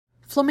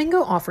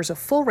Flamingo offers a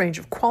full range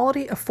of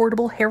quality,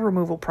 affordable hair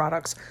removal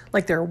products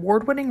like their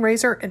award-winning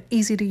razor and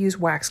easy-to-use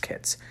wax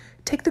kits.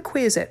 Take the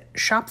quiz at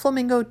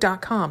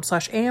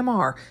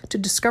shopflamingo.com/AMR to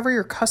discover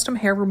your custom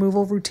hair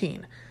removal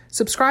routine.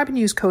 Subscribe and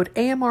use code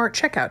AMR at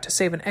checkout to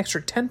save an extra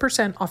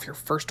 10% off your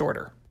first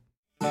order.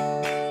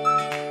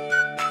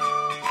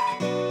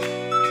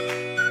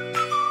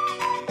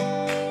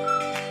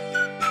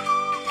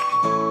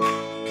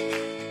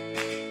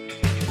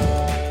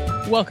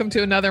 Welcome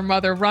to another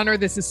Mother Runner.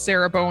 This is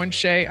Sarah Bowen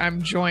Shea.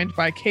 I'm joined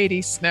by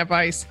Katie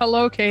Snevice.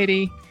 Hello,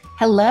 Katie.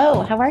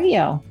 Hello. How are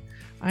you?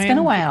 It's been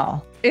a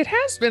while. It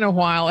has been a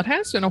while.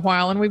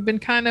 And we've been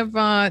kind of,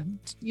 not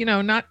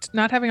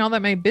having all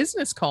that many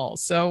business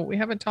calls. So we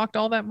haven't talked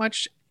all that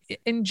much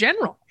in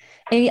general.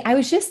 I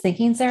was just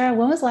thinking, Sarah,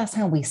 when was the last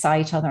time we saw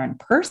each other in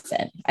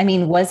person? I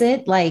mean, was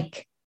it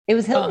like, it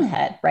was Hilton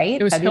Head,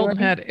 right? It was Hilton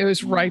Head. It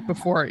was right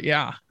before,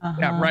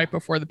 right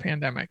before the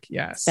pandemic.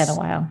 Yes. It's been a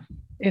while.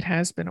 It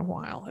has been a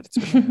while. It's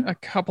been a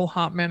couple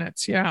hot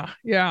minutes. Yeah.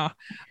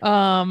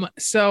 And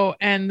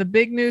the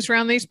big news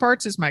around these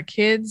parts is my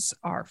kids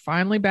are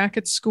finally back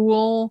at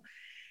school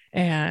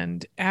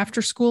and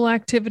after school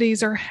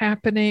activities are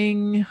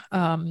happening.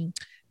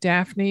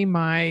 Daphne,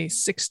 my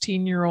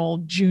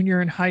 16-year-old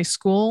junior in high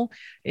school,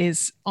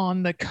 is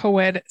on the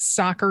co-ed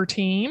soccer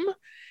team,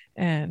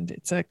 and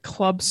it's a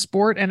club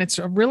sport and it's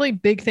a really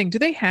big thing. Do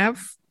they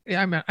have,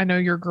 I know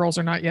your girls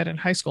are not yet in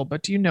high school,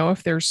 but do you know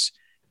if there's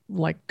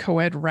like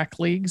co-ed rec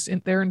leagues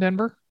there in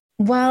Denver?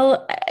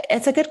 Well,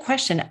 it's a good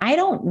question. I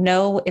don't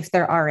know if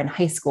there are in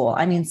high school.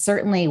 I mean,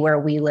 certainly where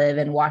we live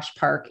in Wash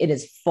Park, it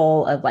is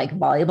full of like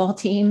volleyball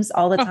teams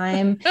all the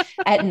time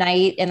at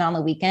night and on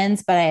the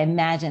weekends. But I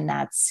imagine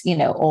that's,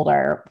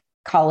 older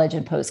college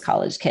and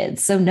post-college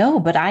kids. So no,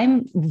 but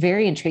I'm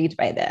very intrigued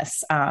by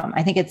this.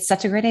 I think it's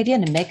such a great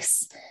idea to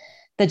mix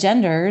the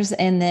genders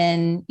and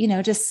then,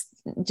 just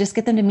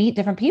get them to meet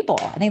different people.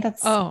 I think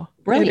that's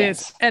brilliant. It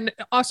is. And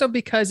also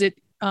because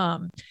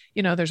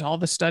there's all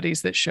the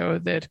studies that show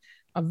that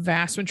a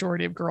vast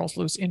majority of girls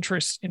lose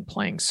interest in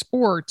playing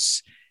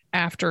sports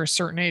after a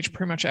certain age,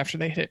 pretty much after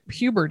they hit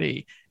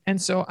puberty. And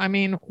so, I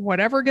mean,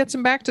 whatever gets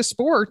them back to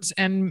sports,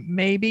 and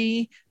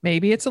maybe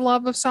it's a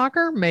love of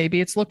soccer. Maybe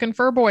it's looking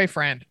for a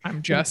boyfriend.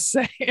 I'm just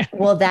saying.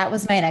 Well, that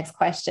was my next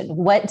question.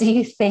 What do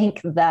you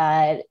think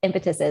the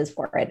impetus is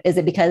for it? Is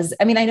it because,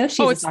 I know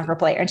she's a soccer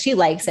player and she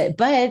likes it,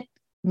 but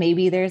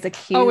maybe there's a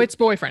cute. Oh, it's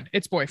boyfriend.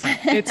 It's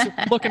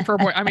looking for a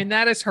boy.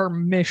 That is her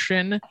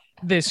mission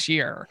this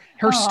year.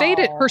 Her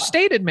stated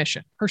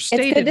mission. It's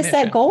good to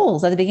set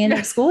goals at the beginning of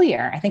the school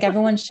year. I think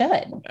everyone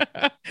should.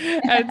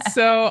 And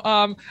so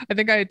I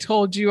think I had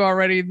told you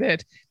already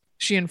that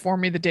she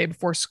informed me the day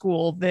before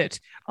school that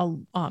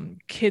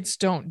kids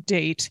don't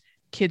date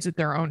kids at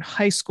their own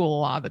high school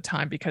a lot of the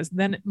time because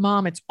then,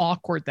 Mom, it's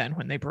awkward then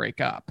when they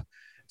break up.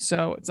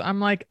 So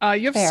I'm like,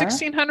 you have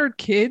 1,600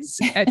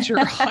 kids at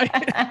your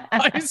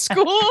high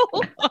school?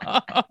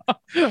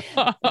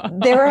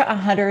 There were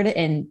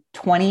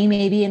 120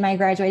 maybe in my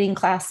graduating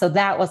class. So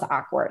that was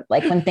awkward.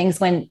 Like when things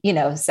went,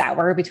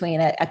 sour between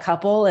a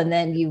couple and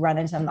then you run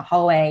into them in the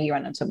hallway, you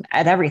run into them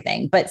at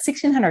everything. But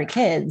 1,600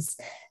 kids,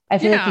 I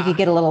feel like you could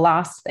get a little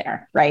lost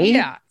there, right?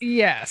 Yeah.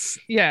 Yes.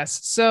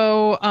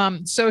 So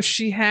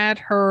she had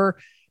her...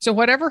 So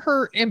whatever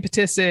her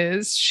impetus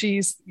is,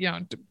 she's,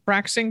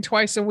 practicing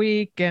twice a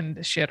week,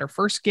 and she had her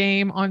first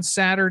game on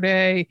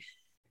Saturday.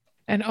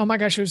 And oh my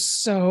gosh, it was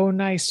so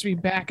nice to be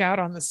back out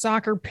on the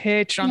soccer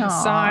pitch, on the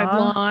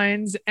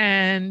sidelines.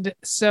 And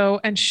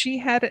she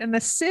had an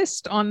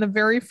assist on the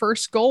very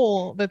first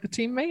goal that the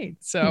team made.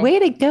 So way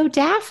to go,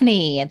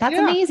 Daphne. That's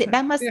amazing.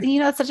 That must,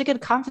 that's such a good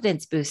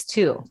confidence boost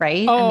too,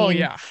 right? Oh,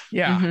 yeah.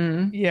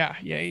 Yeah.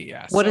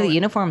 What do the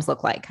uniforms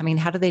look like?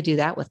 How do they do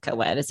that with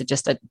co-ed? Is it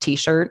just a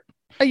t-shirt?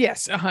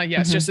 Yes.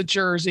 Just a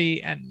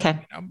jersey and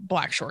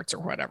black shorts or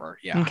whatever.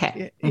 Yeah.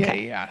 Okay.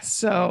 Yeah.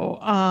 So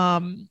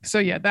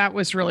that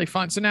was really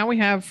fun. So now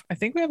I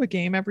think we have a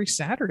game every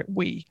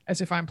Saturday.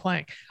 As if I'm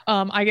playing,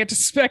 I get to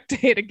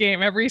spectate a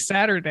game every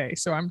Saturday.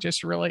 So I'm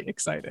just really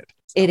excited.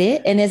 It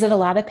is. And is it a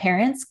lot of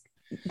parents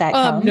that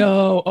come?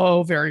 No.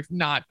 Oh,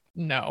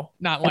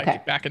 not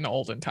like back in the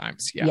olden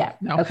times. Yeah.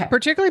 No. Okay.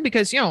 Particularly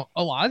because,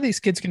 a lot of these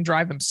kids can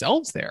drive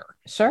themselves there.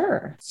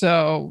 Sure.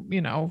 So,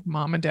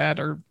 mom and dad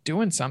are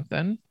doing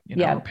something,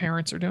 or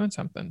parents are doing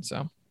something.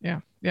 So, yeah.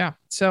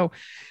 So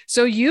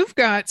you've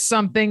got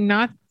something,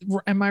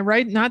 am I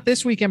right? Not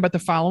this weekend, but the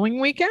following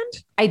weekend?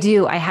 I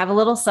do. I have a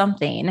little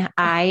something.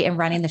 I am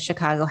running the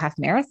Chicago Half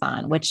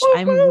Marathon, which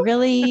I'm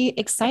really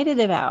excited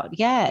about.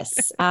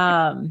 Yes.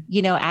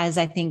 As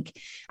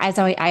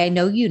I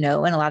know,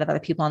 and a lot of other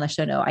people on the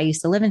show know, I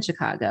used to live in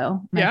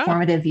Chicago, my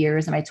formative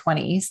years in my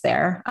 20s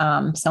there.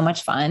 So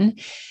much fun.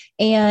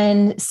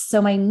 And so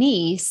my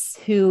niece,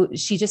 who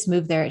she just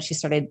moved there, she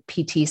started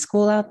PT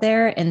school out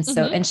there. And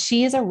so, and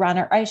she is a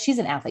runner. She's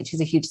an athlete.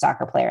 She's a huge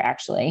soccer player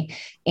actually.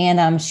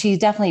 And she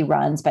definitely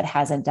runs, but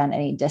hasn't done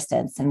any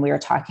distance. And we were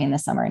talking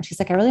this summer and she's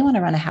like, I really want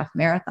to run a half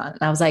marathon.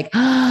 And I was like,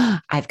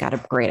 I've got a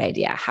great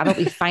idea. How about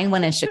we find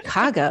one in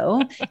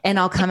Chicago and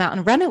I'll come out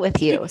and run it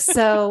with you.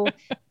 So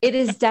it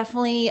is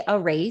definitely a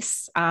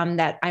race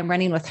that I'm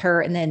running with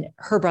her. And then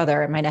her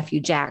brother and my nephew,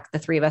 Jack, the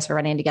three of us are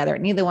running together.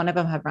 Neither one of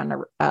them have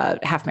run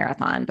a half marathon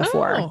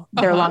before.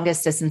 Their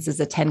longest distance is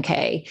a 10K.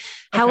 Okay.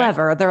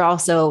 However, they're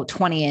also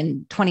 20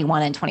 and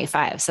 21 and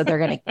 25. So they're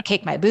going to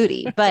kick my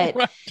booty.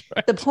 But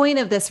the point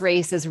of this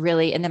race is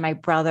really, and then my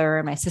brother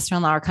and my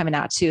sister-in-law are coming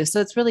out too.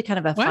 So it's really kind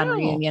of a fun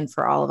reunion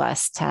for all of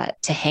us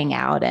to hang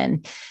out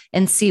and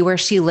see where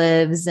she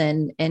lives.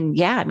 And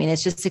yeah, I mean,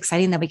 it's just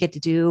exciting that we get to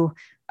do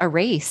a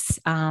race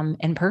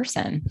in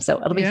person.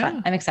 So it'll be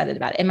fun. I'm excited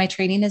about it. And my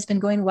training has been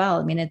going well.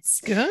 I mean, it's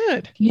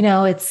good.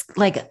 It's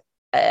like,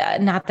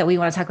 not that we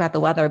want to talk about the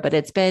weather, but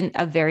it's been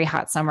a very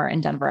hot summer in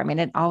Denver. I mean,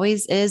 it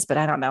always is, but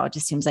I don't know. It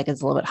just seems like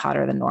it's a little bit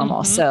hotter than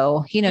normal.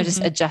 So,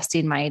 just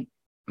adjusting my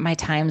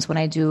times when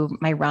I do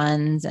my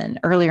runs and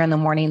earlier in the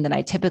morning than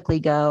I typically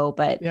go,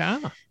 but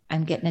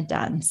I'm getting it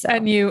done. So,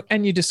 and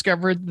you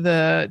discovered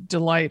the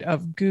delight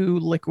of GU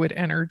Liquid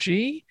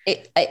Energy.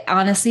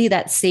 Honestly,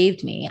 that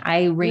saved me.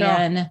 I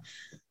ran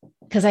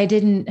because I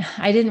didn't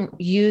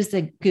use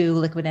the GU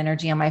Liquid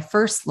Energy on my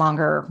first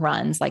longer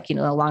runs, like,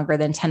 longer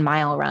than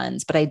 10-mile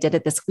runs, but I did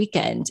it this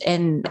weekend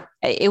and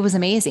it was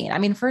amazing. I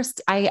mean,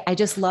 first I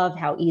just love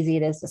how easy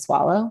it is to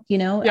swallow,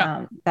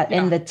 and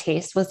the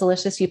taste was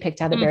delicious. You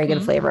picked out a very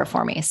good flavor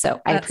for me.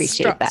 So I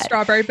appreciate that.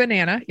 Strawberry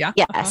banana. Yeah.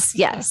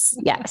 Yes.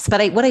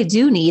 But what I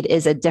do need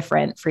is a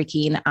different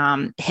freaking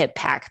hip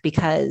pack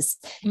because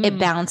it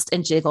bounced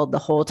and jiggled the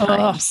whole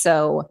time.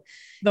 So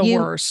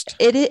worst.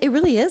 It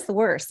really is the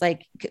worst.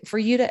 Like for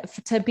you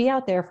to be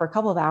out there for a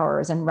couple of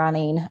hours and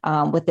running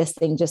with this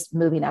thing just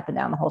moving up and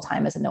down the whole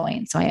time is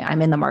annoying. So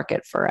I'm in the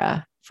market for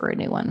a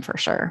new one for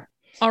sure.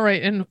 All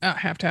right. And I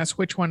have to ask,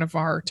 which one of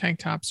our tank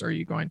tops are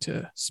you going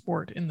to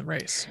sport in the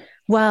race?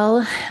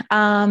 Well,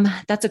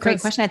 that's a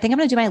great question. I think I'm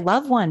going to do my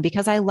love one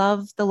because I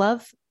love the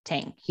love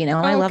tank,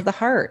 I love the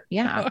heart.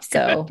 Yeah.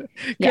 So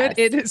good.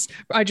 It is.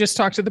 I just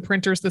talked to the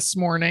printers this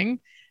morning.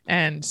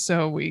 And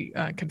so we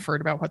conferred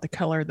about what the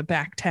color of the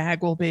back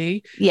tag will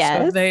be.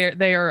 Yes. So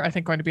they are, I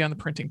think, going to be on the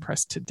printing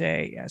press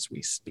today as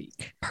we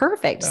speak.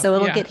 Perfect. So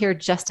it'll get here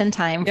just in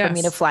time for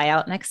me to fly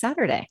out next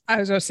Saturday. I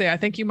was going to say, I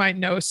think you might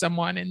know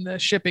someone in the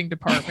shipping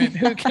department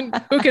who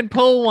can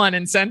pull one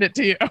and send it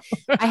to you.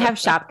 I have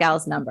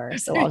Shopgal's number,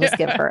 so I'll just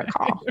give her a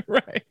call.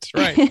 Right.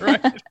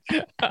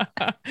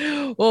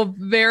 Well,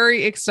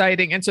 very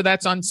exciting. And so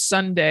that's on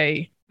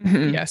Sunday.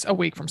 Yes. A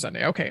week from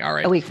Sunday. Okay. All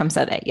right. A week from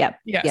Sunday. Yep.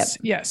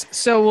 Yes.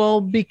 So, well,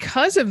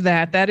 because of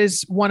that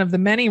is one of the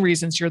many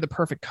reasons you're the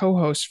perfect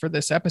co-host for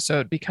this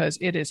episode, because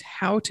it is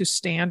how to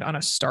stand on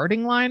a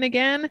starting line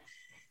again.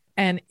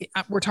 And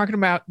we're talking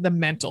about the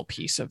mental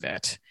piece of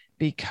it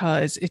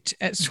because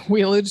as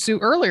we alluded to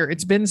earlier,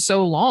 it's been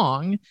so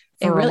long.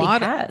 For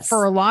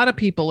a lot of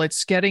people,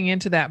 it's getting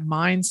into that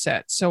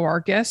mindset. So our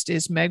guest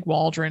is Meg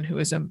Waldron, who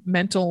is a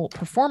mental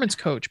performance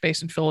coach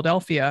based in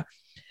Philadelphia.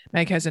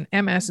 Meg has an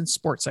MS in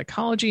sports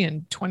psychology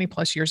and 20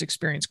 plus years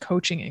experience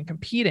coaching and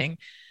competing.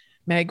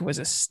 Meg was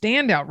a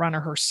standout runner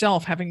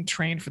herself, having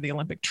trained for the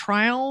Olympic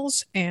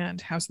trials.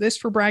 And how's this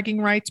for bragging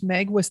rights?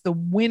 Meg was the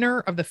winner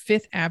of the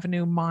Fifth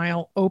Avenue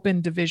Mile Open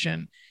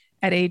Division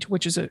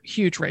which is a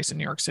huge race in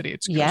New York City.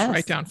 It's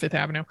right down Fifth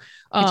Avenue.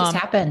 It just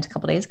happened a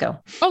couple of days ago.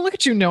 Oh, look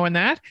at you knowing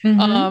that.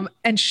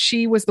 And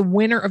she was the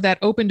winner of that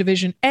open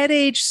division at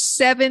age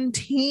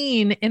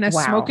 17 in a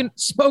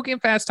smoking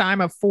fast time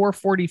of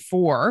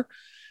 4:44.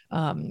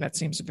 That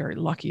seems a very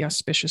lucky,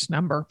 auspicious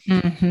number.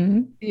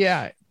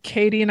 Yeah.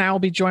 Katie and I will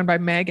be joined by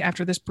Meg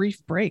after this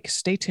brief break.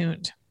 Stay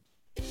tuned.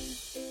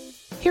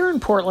 Here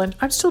in Portland,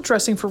 I'm still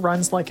dressing for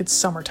runs like it's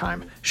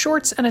summertime.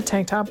 Shorts and a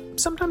tank top,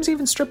 sometimes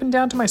even stripping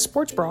down to my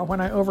sports bra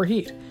when I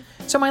overheat.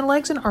 So my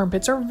legs and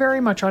armpits are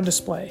very much on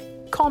display.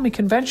 Call me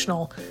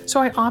conventional, so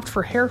I opt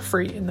for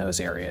hair-free in those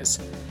areas.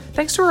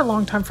 Thanks to our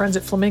longtime friends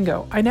at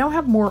Flamingo, I now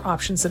have more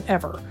options than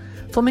ever.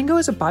 Flamingo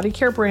is a body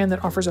care brand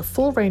that offers a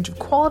full range of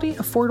quality,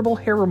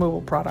 affordable hair removal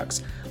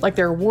products, like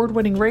their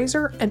award-winning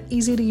razor and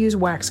easy-to-use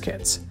wax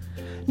kits.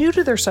 New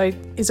to their site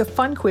is a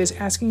fun quiz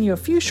asking you a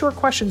few short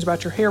questions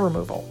about your hair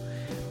removal.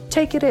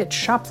 Take it at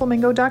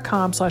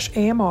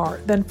shopflamingo.com/AMR,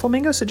 then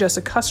Flamingo suggests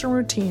a custom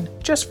routine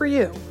just for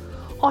you.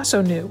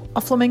 Also new,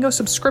 a Flamingo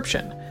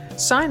subscription.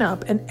 Sign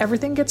up and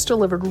everything gets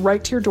delivered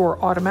right to your door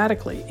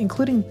automatically,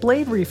 including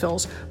blade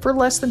refills for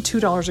less than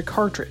 $2 a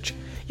cartridge.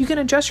 You can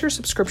adjust your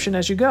subscription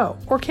as you go,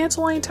 or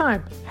cancel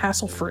anytime,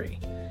 hassle-free.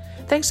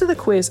 Thanks to the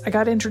quiz, I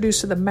got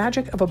introduced to the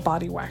magic of a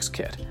body wax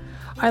kit.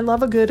 I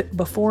love a good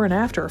before and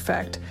after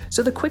effect,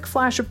 so the quick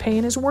flash of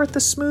pain is worth the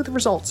smooth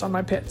results on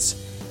my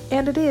pits.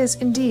 And it is,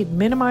 indeed,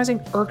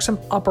 minimizing irksome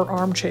upper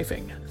arm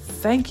chafing.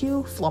 Thank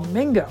you,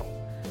 Flamingo.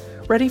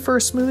 Ready for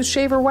a smooth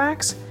shaver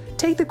wax?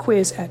 Take the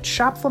quiz at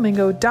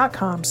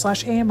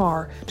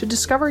shopflamingo.com/AMR to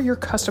discover your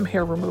custom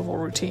hair removal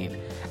routine,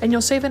 and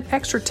you'll save an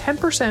extra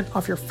 10%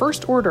 off your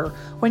first order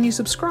when you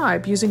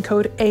subscribe using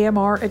code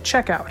AMR at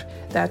checkout.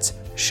 That's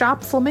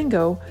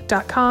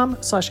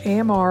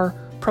shopflamingo.com/AMR,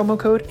 promo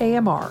code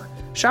AMR.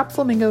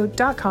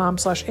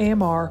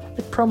 shopflamingo.com/AMR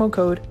with promo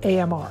code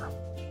AMR.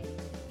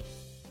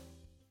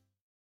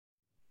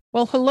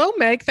 Well, hello,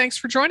 Meg. Thanks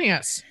for joining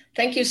us.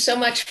 Thank you so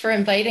much for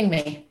inviting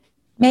me.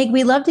 Meg,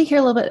 we'd love to hear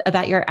a little bit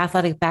about your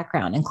athletic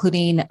background,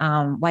 including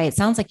why it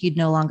sounds like you'd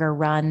no longer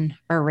run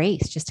or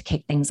race, just to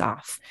kick things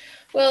off.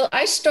 Well,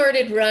 I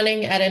started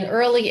running at an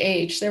early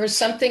age. There was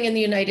something in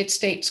the United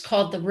States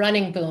called the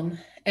running boom.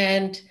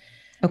 And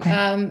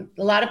a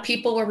lot of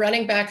people were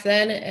running back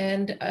then,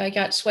 and I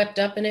got swept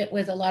up in it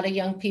with a lot of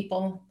young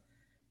people.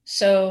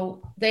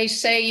 So they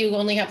say you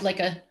only have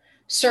like a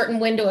certain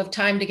window of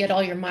time to get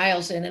all your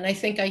miles in. And I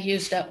think I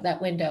used up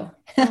that window.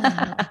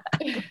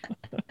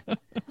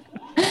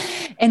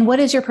 And what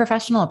is your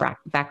professional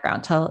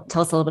background? Tell us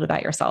a little bit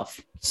about yourself.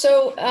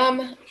 So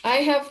I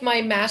have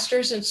my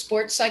master's in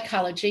sports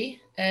psychology.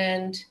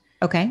 And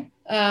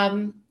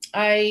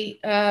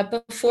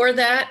before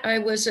that, I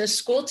was a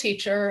school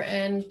teacher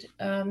and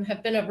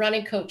have been a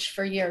running coach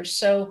for years.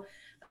 So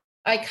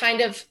I kind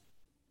of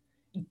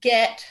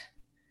get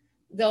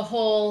the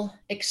whole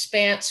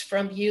expanse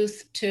from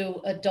youth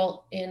to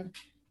adult in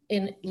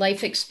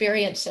life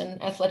experience and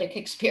athletic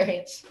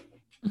experience.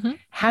 Mm-hmm.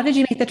 How did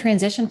you make the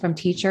transition from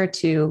teacher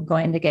to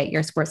going to get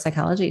your sports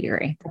psychology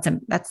degree?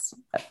 That's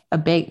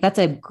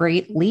a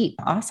great leap.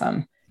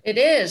 Awesome. It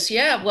is.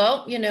 Yeah.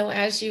 Well,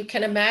 as you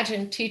can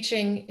imagine,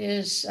 teaching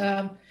is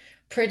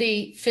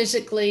pretty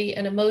physically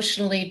and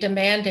emotionally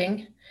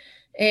demanding.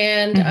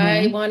 And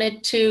I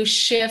wanted to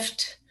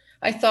shift.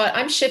 I thought,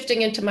 I'm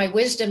shifting into my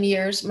wisdom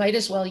years, might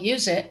as well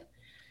use it.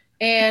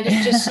 And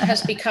it just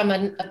has become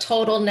a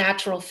total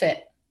natural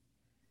fit.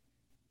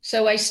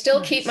 So I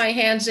still keep my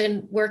hands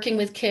in working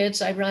with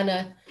kids. I run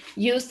a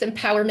youth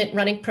empowerment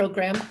running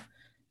program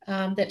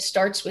that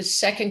starts with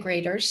second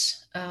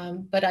graders.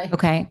 But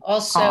I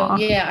also,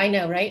 yeah, I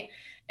know, right?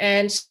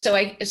 And so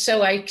I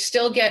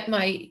still get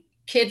my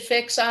kid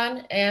fix on,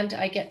 and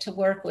I get to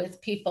work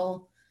with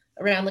people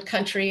around the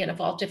country and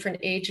of all different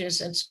ages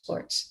and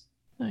sports.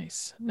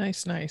 Nice.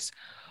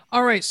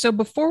 All right. So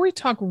before we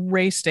talk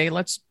race day,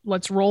 let's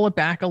roll it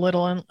back a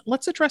little and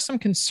let's address some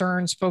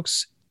concerns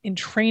folks in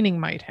training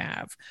might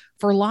have.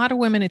 For a lot of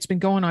women, it's been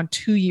going on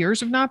 2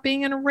 years of not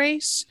being in a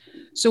race.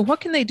 So what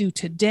can they do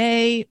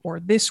today or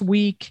this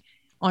week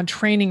on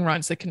training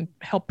runs that can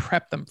help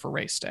prep them for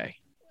race day?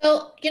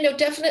 Well,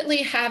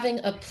 definitely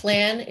having a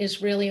plan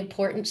is really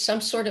important,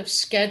 some sort of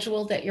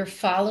schedule that you're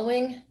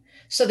following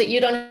so that you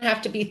don't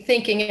have to be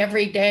thinking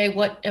every day,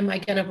 what am I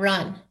going to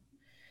run?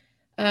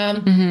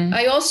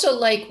 I also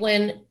like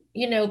when,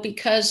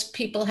 because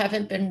people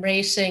haven't been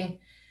racing,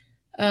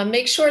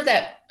 make sure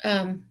that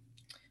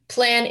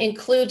plan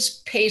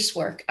includes pace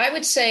work. I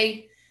would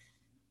say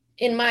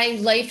in my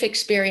life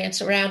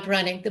experience around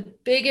running, the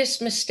biggest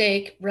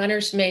mistake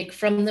runners make,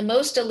 from the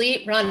most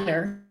elite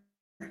runner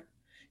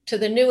to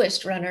the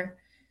newest runner,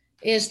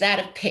 is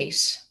that of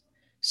pace.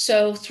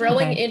 So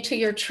throwing into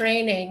your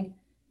training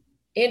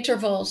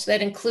intervals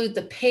that include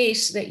the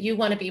pace that you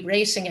want to be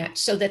racing at,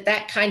 so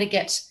that kind of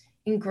gets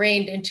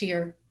ingrained into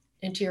your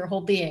whole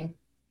being.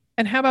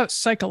 And how about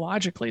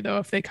psychologically though,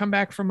 if they come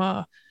back from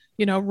a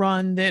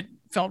run that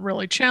felt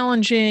really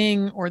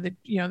challenging, or that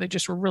they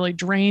just were really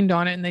drained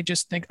on it, and they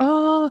just think,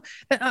 I'm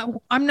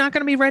not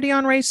going to be ready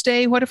on race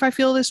day. What if I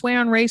feel this way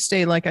on race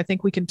day? Like, I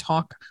think we can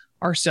talk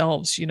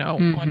ourselves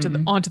onto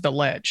the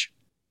ledge.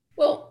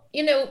 Well,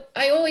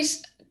 I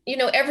always,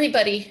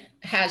 everybody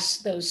has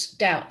those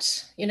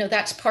doubts.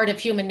 That's part of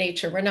human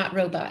nature. We're not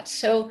robots.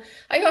 So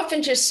I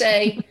often just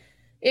say,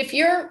 if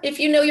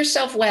you know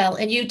yourself well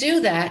and you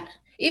do that,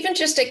 even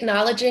just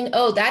acknowledging,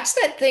 that's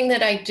that thing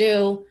that I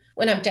do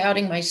when I'm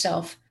doubting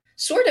myself,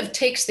 sort of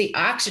takes the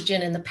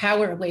oxygen and the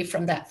power away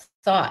from that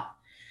thought.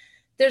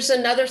 There's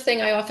another thing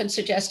I often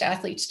suggest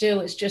athletes do,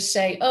 is just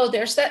say,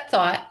 there's that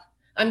thought,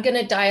 I'm going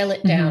to dial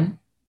it down.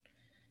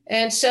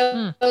 And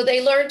so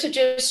they learn to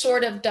just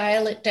sort of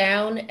dial it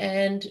down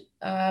and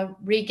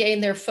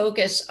regain their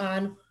focus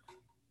on,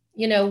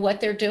 what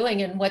they're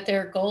doing and what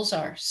their goals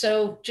are.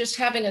 So just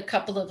having a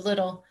couple of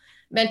little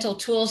mental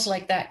tools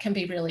like that can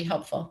be really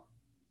helpful.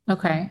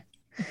 Okay.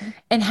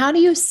 And how do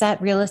you set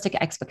realistic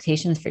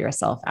expectations for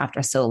yourself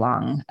after so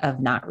long of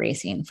not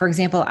racing? For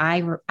example,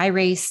 I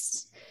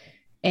raced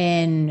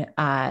in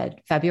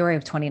February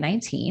of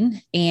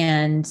 2019,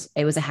 and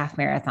it was a half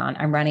marathon.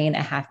 I'm running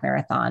a half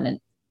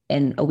marathon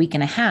in a week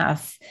and a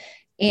half.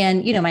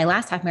 And, my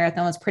last half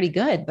marathon was pretty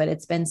good, but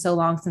it's been so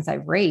long since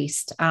I've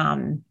raced.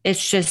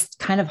 It's just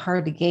kind of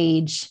hard to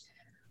gauge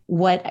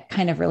what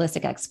kind of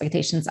realistic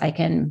expectations I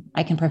can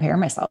prepare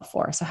myself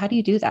for. So how do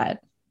you do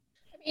that?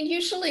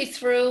 Usually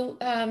through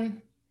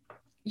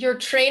your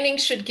training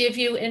should give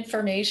you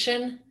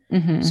information.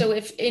 So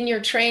if in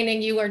your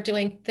training you are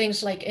doing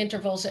things like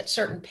intervals at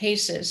certain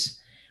paces,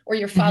 or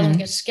you're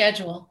following a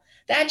schedule,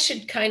 that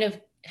should kind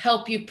of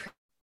help you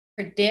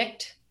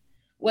predict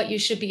what you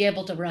should be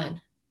able to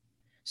run.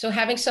 So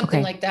having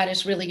something like that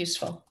is really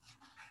useful.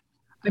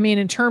 I mean,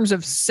 in terms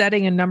of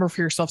setting a number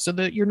for yourself, so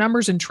that your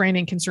numbers in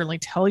training can certainly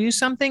tell you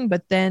something,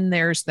 but then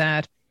there's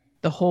the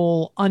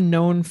whole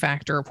unknown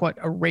factor of what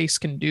a race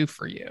can do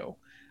for you.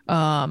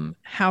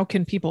 How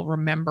can people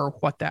remember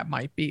what that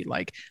might be?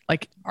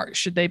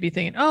 Should they be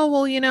thinking, oh,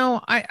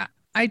 well,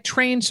 I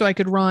trained so I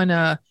could run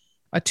a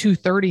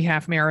 2:30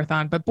 half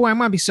marathon, but boy, I'm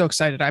going to be so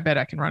excited. I bet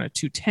I can run a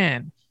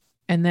 2:10.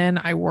 And then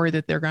I worry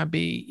that they're going to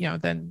be,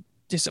 then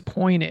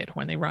disappointed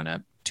when they run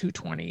a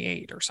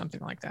 2:28 or something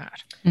like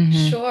that.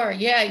 Mm-hmm. Sure.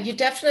 Yeah. You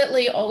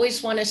definitely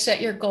always want to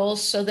set your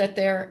goals so that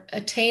they're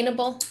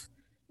attainable,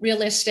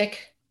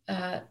 realistic,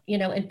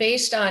 and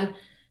based on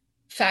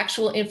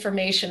factual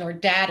information or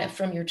data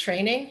from your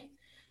training.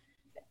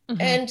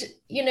 Mm-hmm. And,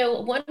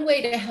 one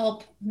way to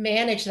help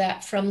manage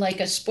that from like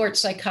a sports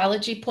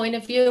psychology point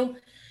of view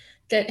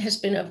that has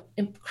been an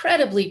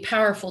incredibly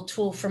powerful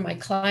tool for my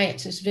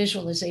clients is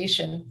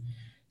visualization.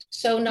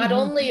 So not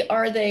only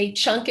are they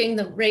chunking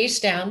the race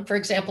down, for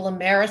example, a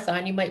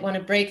marathon, you might want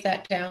to break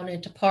that down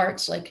into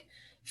parts like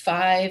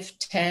 5,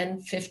 10,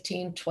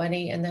 15,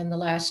 20, and then the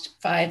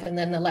last 5, and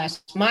then the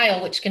last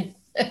mile, which can,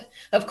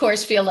 of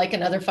course, feel like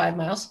another 5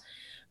 miles.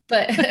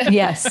 But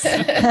yes.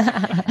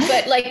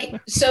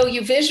 But so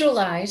you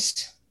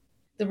visualized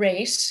the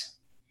race,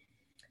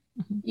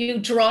 you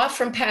draw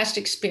from past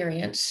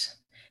experience.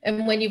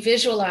 And when you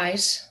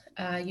visualize,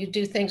 you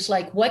do things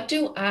like, what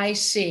do I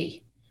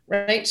see?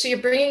 Right? So you're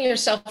bringing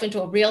yourself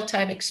into a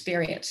real-time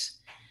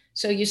experience.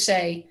 So you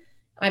say,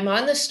 I'm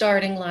on the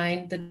starting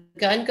line, the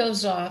gun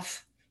goes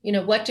off.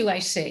 What do I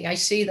see? I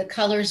see the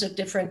colors of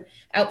different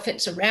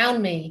outfits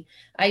around me.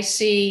 I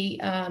see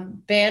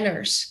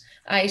banners.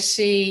 I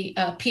see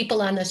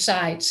people on the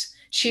sides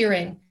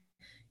cheering.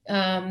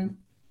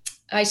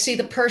 I see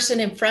the person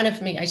in front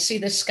of me. I see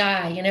the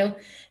sky,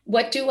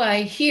 What do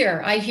I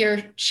hear? I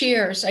hear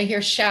cheers. I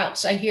hear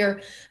shouts. I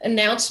hear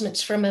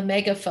announcements from a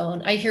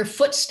megaphone. I hear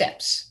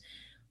footsteps.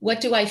 What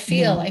do I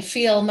feel? I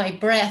feel my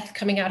breath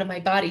coming out of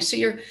my body. So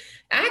you're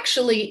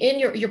actually in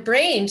your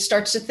brain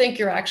starts to think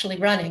you're actually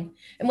running.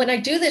 And when I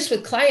do this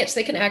with clients,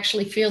 they can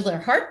actually feel their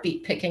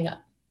heartbeat picking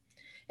up.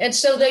 And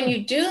so then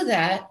you do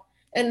that.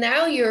 And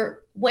now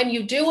when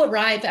you do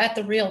arrive at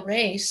the real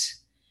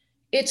race,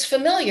 it's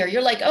familiar.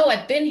 You're like, oh,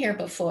 I've been here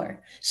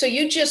before. So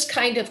you just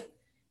kind of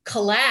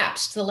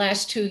collapsed the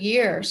last 2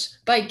 years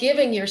by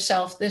giving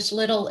yourself this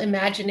little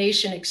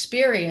imagination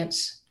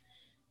experience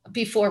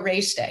before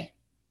race day.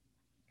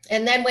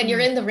 And then when you're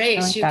in the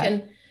race, you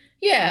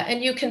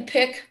can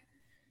pick,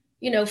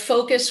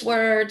 focus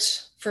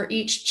words for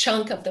each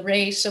chunk of the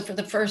race. So for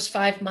the first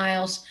 5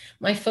 miles,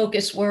 my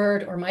focus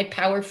word or my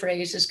power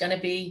phrase is going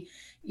to be,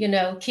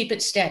 keep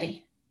it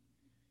steady.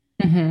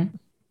 Mm-hmm.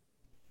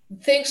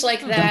 Things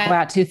like that. Don't go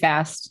out too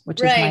fast, which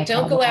right. is my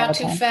Don't go out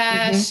too time.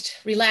 fast,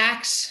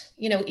 relax,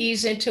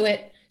 ease into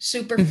it,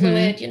 super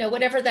fluid,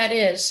 whatever that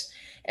is.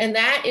 And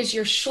that is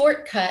your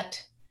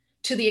shortcut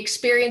to the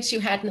experience you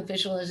had in the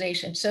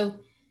visualization. So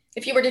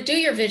if you were to do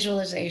your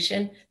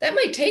visualization, that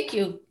might take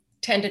you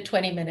 10 to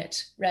 20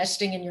 minutes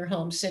resting in your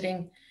home,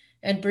 sitting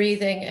and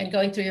breathing and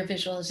going through your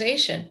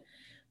visualization.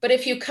 But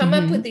if you come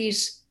up with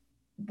these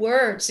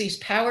words, these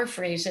power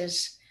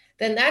phrases,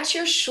 then that's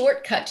your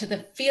shortcut to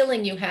the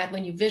feeling you had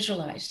when you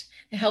visualized.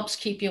 It helps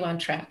keep you on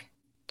track.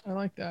 I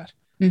like that.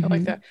 I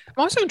like that.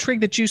 I'm also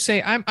intrigued that you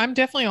say, I'm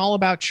definitely all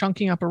about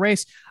chunking up a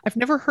race. I've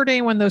never heard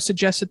anyone, though,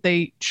 suggest that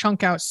they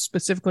chunk out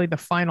specifically the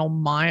final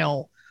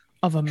mile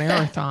of a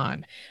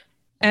marathon.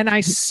 And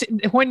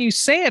when you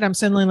say it, I'm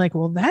suddenly like,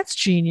 well, that's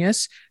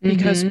genius,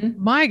 because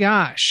my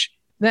gosh,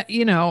 that,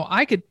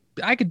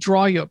 I could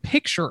draw you a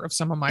picture of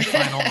some of my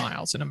final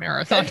miles in a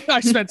marathon.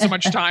 I spent so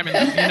much time in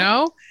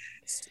them,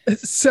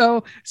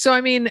 So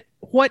I mean,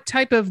 what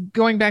type of,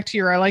 going back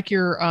to I like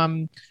your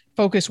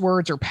focus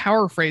words or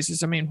power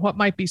phrases. I mean, what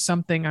might be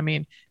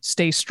something,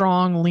 stay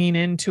strong, lean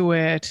into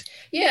it.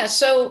 Yeah.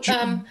 So,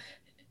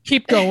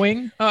 keep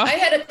going. I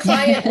had a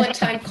client one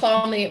time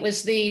call me. It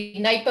was the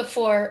night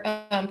before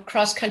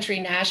cross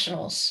country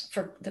nationals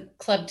for the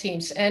club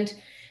teams. And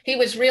he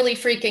was really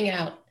freaking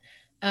out.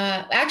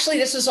 Actually,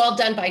 this was all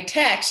done by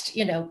text,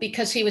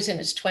 because he was in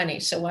his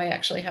 20s. So I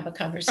actually have a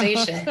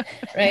conversation,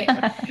 right?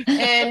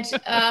 And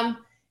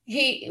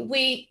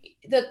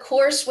the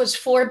course was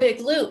 4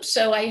 big loops.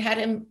 So I had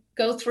him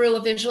go through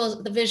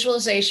the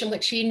visualization,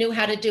 which he knew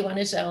how to do on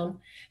his own,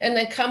 and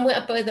then come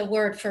up with a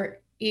word for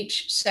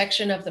each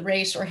section of the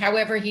race, or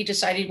however he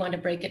decided he wanted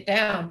to break it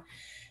down.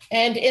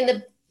 And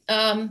in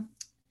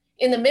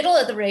the middle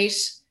of the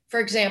race, for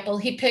example,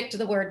 he picked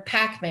the word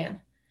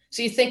Pac-Man.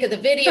 So you think of the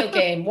video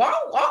game, wah,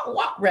 wah,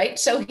 wah, right?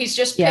 So he's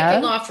just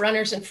picking off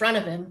runners in front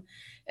of him.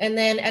 And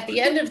then at the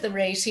end of the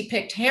race, he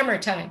picked hammer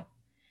time.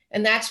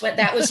 And that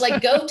was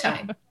like go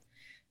time.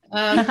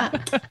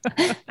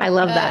 I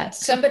love that.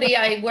 Somebody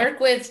I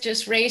work with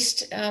just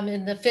raced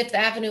in the Fifth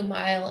Avenue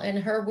mile, and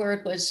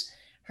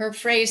her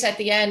phrase at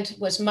the end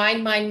was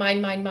mine, mine,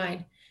 mine, mine,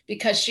 mine,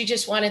 because she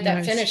just wanted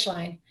that finish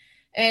line.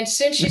 And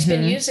since she's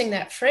been using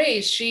that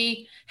phrase,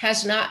 she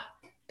has not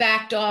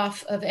backed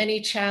off of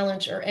any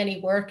challenge or any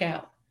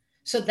workout.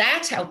 So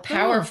that's how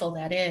powerful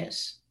that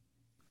is.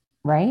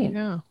 Right.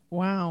 Yeah.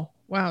 Wow.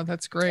 Wow.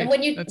 That's great. And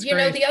when that's you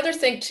know, great. the other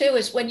thing too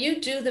is when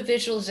you do the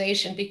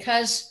visualization,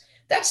 because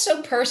that's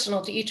so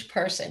personal to each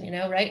person,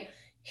 right?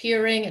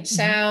 Hearing and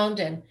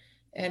sound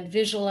and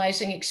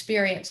visualizing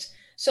experience.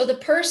 So the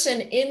person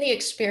in the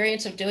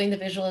experience of doing the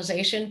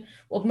visualization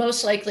will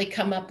most likely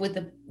come up with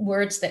the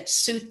words that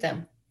suit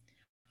them.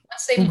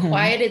 Once they've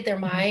quieted their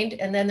mind,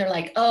 and then they're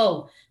like,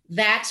 oh,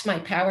 that's my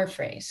power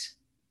phrase.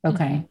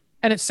 Okay.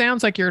 And it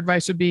sounds like your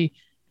advice would be,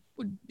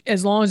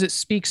 as long as it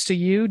speaks to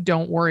you,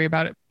 don't worry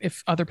about it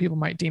if other people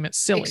might deem it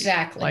silly.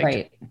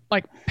 Exactly.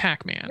 Like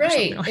Pac-Man. Right. Or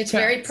something like it's that.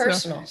 very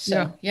personal.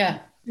 So yeah.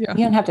 You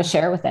don't have to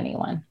share with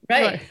anyone.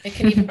 Right. It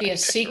can even be a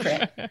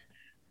secret.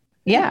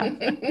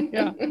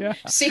 Yeah.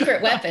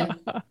 Secret weapon.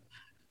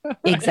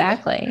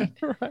 Exactly.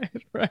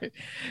 Right.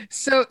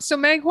 So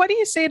Meg, what do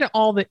you say to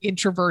all the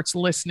introverts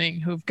listening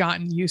who've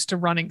gotten used to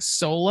running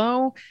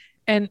solo?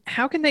 And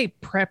how can they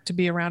prep to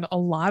be around a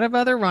lot of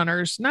other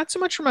runners, not so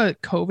much from a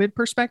COVID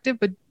perspective,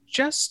 but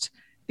just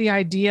the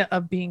idea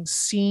of being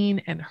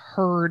seen and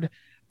heard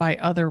by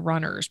other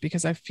runners?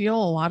 Because I feel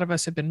a lot of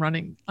us have been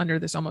running under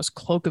this almost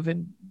cloak of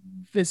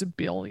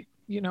invisibility,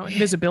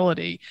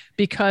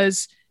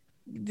 because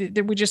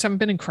we just haven't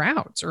been in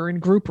crowds or in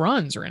group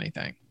runs or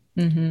anything.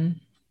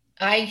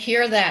 I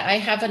hear that. I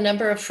have a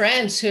number of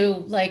friends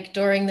who, like,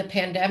 during the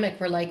pandemic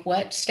were like,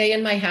 what, stay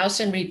in my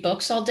house and read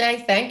books all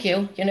day? Thank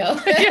you.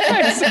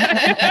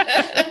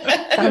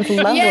 Sounds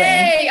lovely.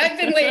 Yay, I've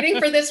been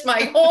waiting for this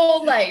my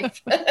whole life.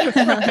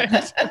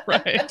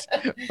 Right.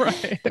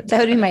 That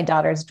would be my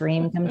daughter's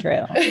dream come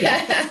true.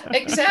 Yeah,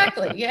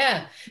 exactly.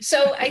 Yeah.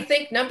 So I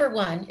think number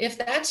one, if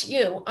that's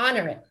you,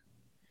 honor it.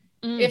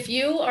 If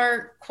you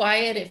are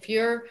quiet,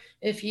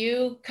 if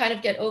you kind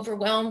of get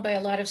overwhelmed by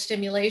a lot of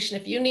stimulation,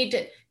 if you need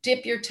to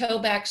dip your toe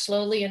back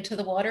slowly into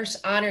the waters,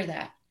 honor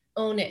that,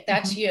 own it.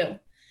 That's you.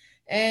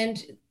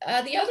 And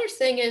the other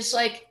thing is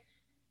like,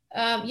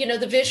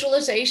 the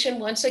visualization,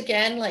 once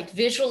again, like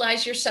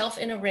visualize yourself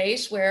in a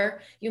race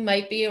where you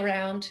might be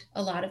around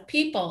a lot of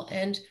people.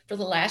 And for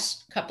the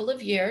last couple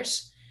of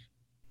years,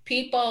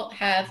 people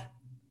have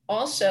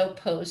also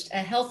posed a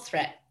health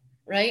threat,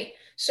 right?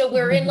 So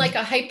we're in like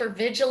a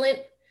hypervigilant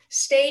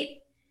state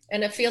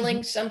and a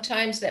feeling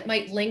sometimes that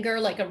might linger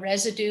like a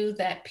residue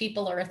that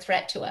people are a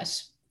threat to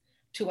us,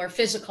 to our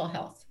physical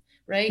health,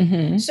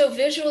 right? So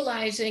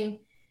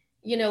visualizing,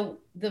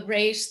 the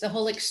race, the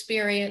whole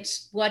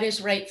experience, what is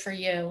right for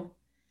you,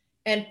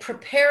 and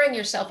preparing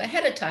yourself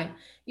ahead of time.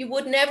 You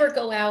would never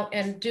go out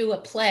and do a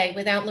play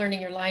without learning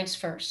your lines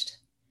first.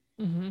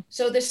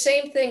 So the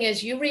same thing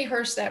is you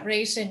rehearse that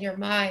race in your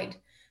mind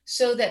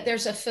so that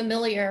there's a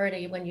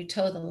familiarity when you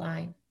toe the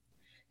line.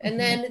 And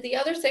then the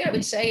other thing I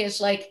would say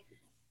is like,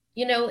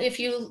 if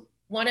you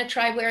want to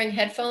try wearing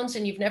headphones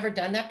and you've never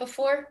done that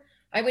before,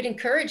 I would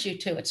encourage you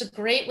to. It's a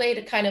great way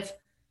to kind of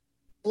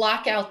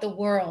block out the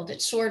world.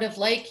 It's sort of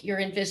like your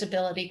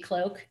invisibility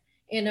cloak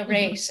in a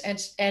race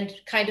and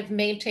kind of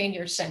maintain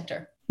your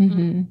center.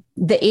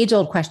 The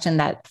age-old question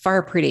that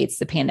far predates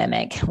the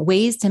pandemic: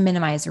 ways to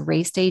minimize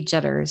race day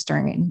jitters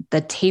during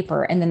the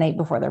taper and the night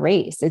before the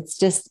race.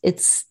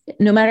 It's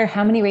no matter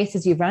how many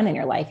races you've run in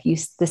your life,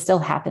 this still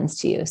happens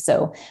to you.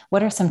 So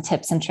what are some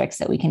tips and tricks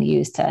that we can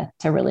use to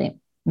really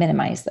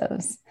minimize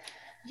those?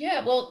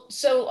 Yeah, well,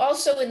 so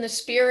also in the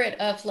spirit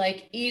of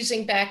like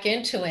easing back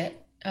into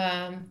it,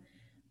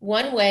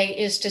 one way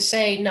is to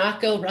say,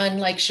 not go run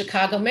like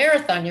Chicago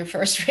Marathon your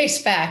first race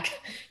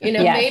back,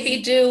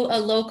 maybe do a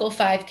local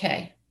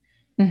 5K,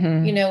 or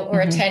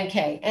a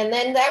 10K. And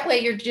then that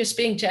way you're just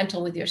being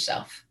gentle with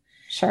yourself.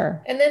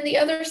 Sure. And then the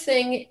other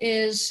thing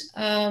is,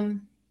 go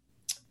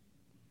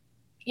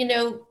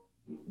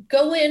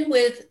in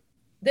with,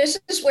 this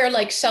is where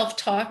like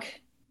self-talk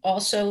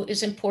also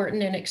is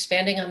important, and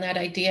expanding on that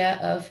idea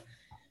of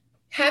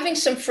having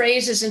some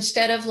phrases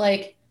instead of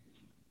like,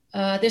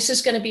 this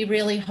is going to be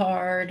really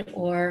hard,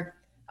 or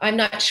I'm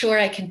not sure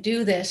I can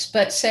do this,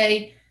 but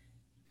say,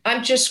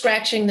 I'm just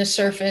scratching the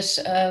surface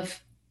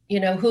of,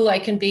 who I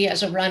can be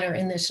as a runner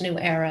in this new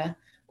era,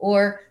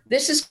 or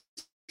this is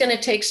going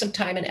to take some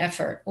time and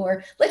effort,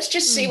 or let's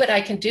just see what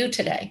I can do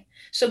today.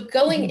 So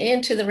going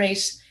into the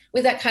race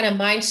with that kind of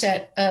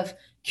mindset of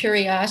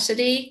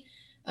curiosity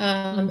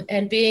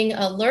and being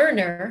a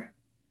learner,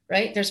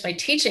 right? There's my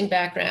teaching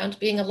background,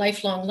 being a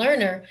lifelong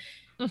learner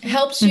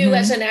helps you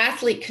as an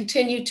athlete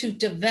continue to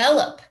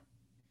develop.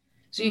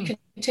 So you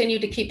continue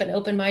to keep an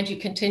open mind, you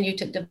continue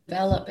to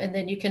develop, and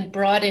then you can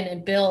broaden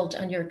and build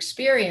on your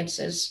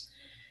experiences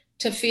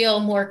to feel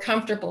more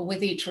comfortable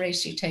with each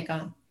race you take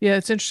on. Yeah,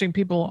 it's interesting.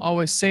 People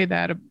always say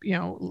that, a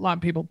lot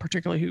of people,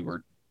 particularly who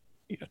were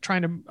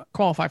trying to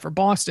qualify for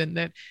Boston,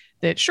 that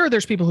sure,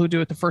 there's people who do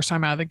it the first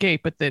time out of the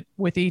gate, but that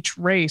with each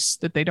race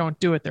that they don't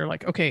do it, they're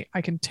like, okay,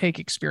 I can take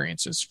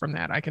experiences from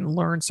that. I can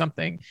learn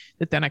something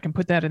that then I can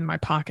put that in my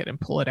pocket and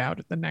pull it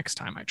out the next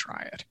time I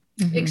try it.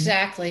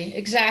 Exactly.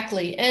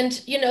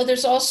 And,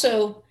 there's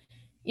also,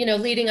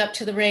 leading up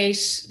to the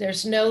race,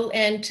 there's no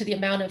end to the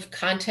amount of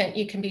content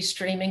you can be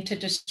streaming to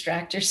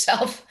distract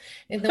yourself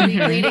in the week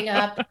leading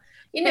up,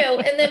 and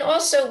then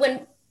also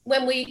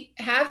when we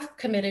have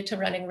committed to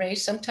running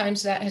race,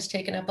 sometimes that has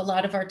taken up a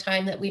lot of our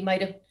time that we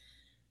might have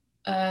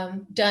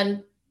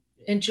done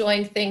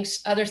enjoying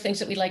other things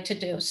that we like to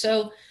do.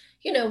 So,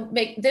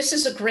 this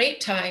is a great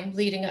time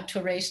leading up to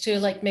a race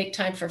to make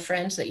time for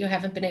friends that you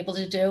haven't been able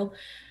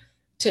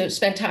to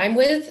spend time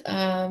with,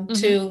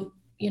 to,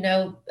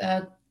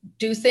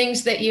 do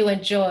things that you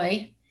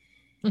enjoy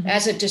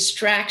as a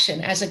distraction,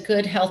 as a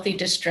good, healthy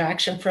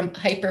distraction from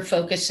hyper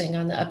focusing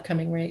on the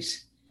upcoming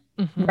race.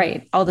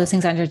 Right. All those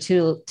things on your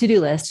to-do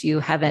list,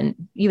 you've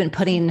been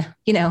putting,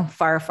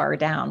 far, far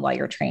down while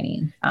you're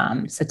training.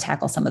 So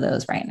tackle some of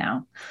those right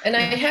now. And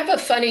I have a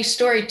funny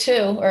story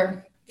too,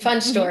 or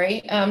fun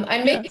story.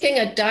 I'm making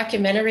a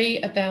documentary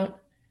about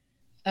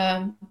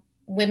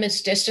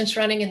women's distance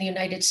running in the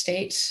United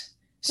States,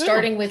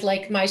 starting with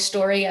my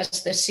story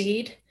as the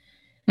seed.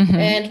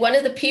 And one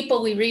of the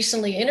people we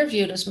recently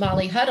interviewed was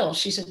Molly Huddle.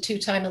 She's a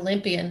 2-time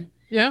Olympian.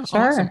 Yeah.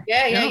 Sure. Awesome.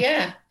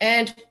 Yeah.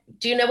 And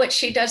do you know what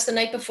she does the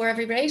night before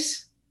every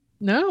race?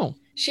 No.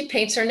 She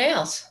paints her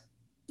nails.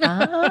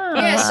 Ah,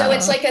 Yeah. So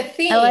it's like a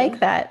theme. I like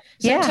that.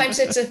 Sometimes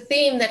it's a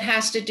theme that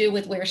has to do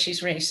with where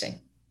she's racing.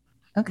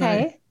 Okay.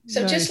 Right.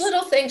 So Nice. just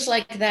little things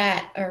like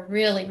that are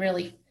really,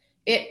 really,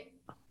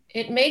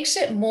 it makes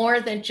it more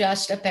than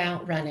just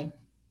about running.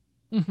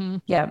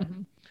 Yeah.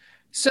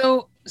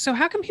 So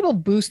how can people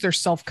boost their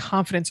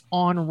self-confidence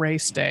on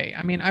race day?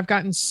 I mean, I've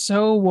gotten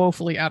so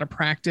woefully out of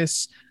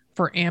practice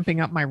for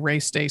amping up my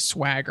race day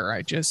swagger.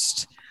 I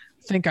just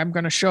think I'm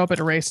going to show up at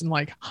a race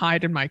and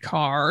hide in my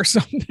car or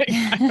something.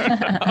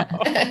 I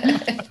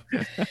don't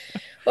know.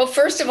 Well,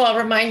 first of all,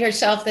 remind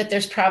yourself that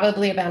there's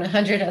probably about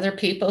 100 other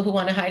people who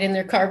want to hide in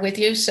their car with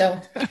you. So,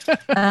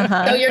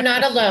 so you're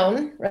not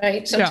alone,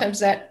 right? Sometimes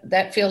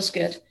that feels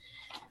good.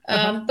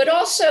 But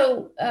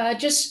also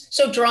just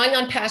so drawing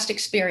on past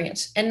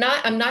experience, and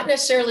I'm not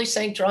necessarily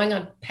saying drawing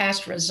on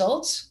past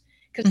results,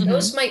 because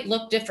those might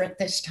look different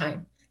this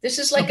time. This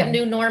is like a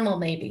new normal,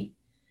 maybe,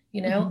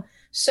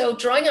 So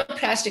drawing on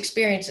past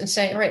experience and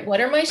saying, all right,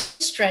 what are my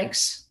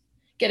strengths?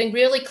 Getting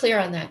really clear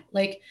on that.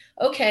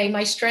 Okay,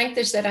 my strength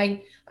is that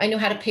I know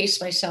how to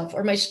pace myself,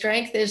 or my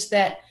strength is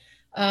that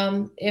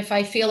if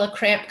I feel a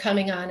cramp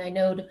coming on, I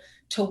know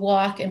to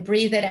walk and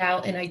breathe it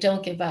out and I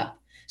don't give up.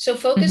 So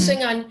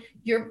focusing on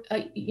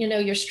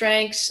your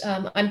strengths.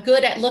 I'm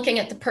good at looking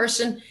at the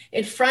person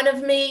in front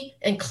of me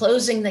and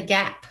closing the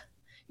gap,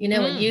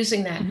 and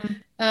using that.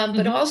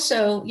 But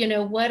also,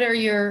 what are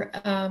your,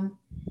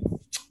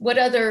 what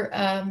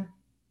other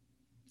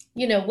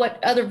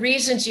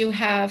reasons you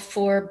have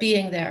for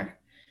being there?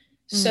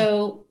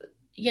 So,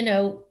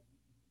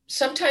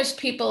 sometimes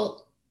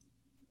people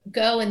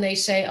go and they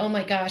say, oh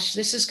my gosh,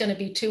 this is going to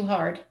be too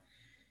hard.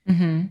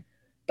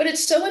 But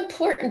it's so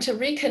important to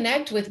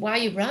reconnect with why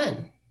you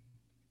run.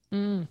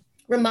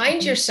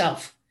 Remind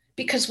yourself,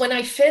 because when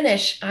I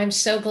finish, I'm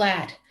so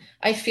glad.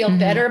 I feel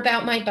better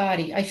about my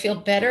body. I feel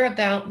better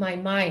about my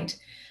mind.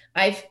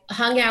 I've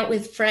hung out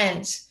with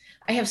friends.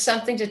 I have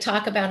something to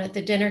talk about at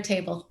the dinner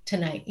table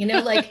tonight.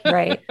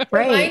 Right.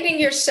 Reminding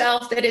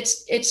yourself that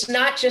it's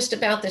not just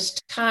about this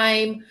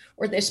time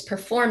or this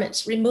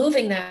performance,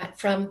 removing that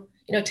from,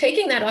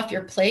 taking that off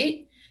your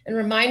plate and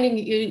reminding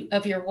you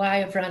of your why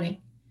of running.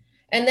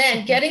 And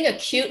then getting a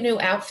cute new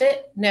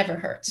outfit never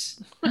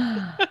hurts.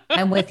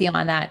 I'm with you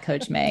on that,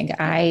 Coach Meg.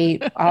 I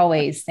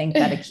always think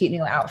that a cute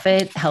new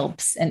outfit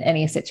helps in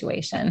any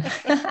situation.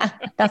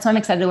 That's why I'm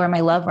excited to wear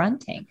my Love Run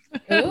tank.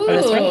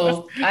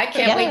 Ooh, I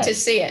can't wait to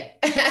see it.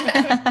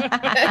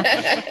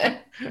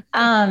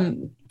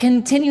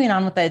 Continuing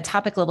on with the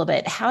topic a little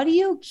bit, how do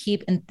you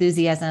keep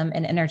enthusiasm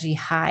and energy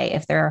high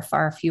if there are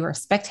far fewer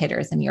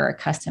spectators than you're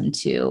accustomed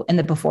to in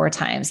the before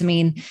times? I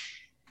mean,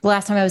 the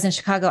last time I was in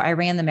Chicago, I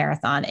ran the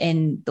marathon,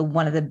 and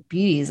one of the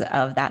beauties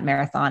of that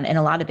marathon and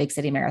a lot of big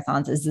city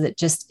marathons is that it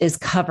just is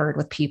covered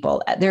with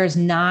people. There's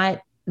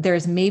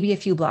maybe a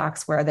few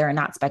blocks where there are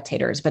not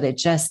spectators, but it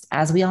just,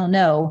 as we all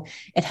know,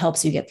 it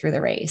helps you get through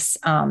the race.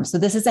 So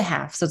this is a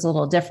half, so it's a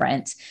little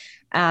different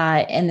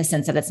in the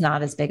sense that it's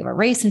not as big of a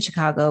race in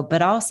Chicago,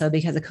 but also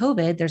because of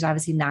COVID, there's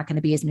obviously not going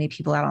to be as many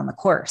people out on the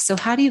course. So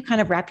how do you kind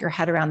of wrap your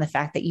head around the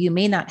fact that you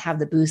may not have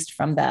the boost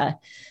from the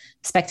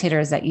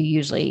spectators that you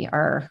usually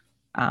are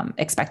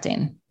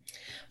expecting?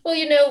 Well,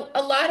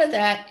 a lot of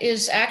that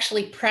is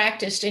actually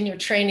practiced in your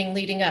training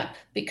leading up,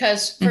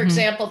 because, for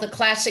example, the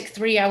classic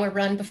 3-hour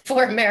run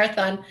before a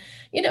marathon,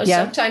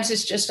 sometimes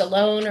it's just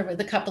alone or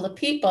with a couple of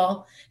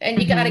people, and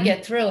you got to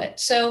get through it.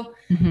 So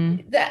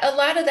that a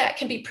lot of that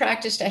can be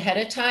practiced ahead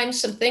of time.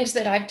 Some things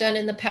that I've done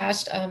in the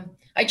past,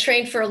 I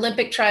trained for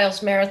Olympic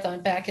Trials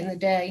Marathon back in the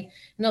day,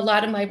 and a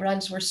lot of my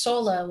runs were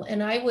solo,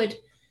 and I would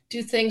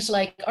do things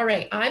like, all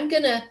right, I'm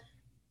going to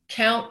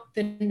count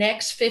the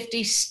next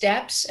 50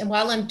 steps. And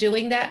while I'm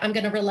doing that, I'm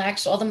going to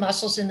relax all the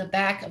muscles in the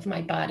back of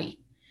my body.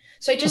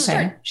 So I just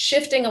start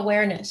shifting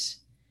awareness.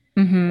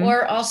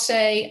 Or I'll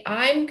say,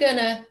 I'm going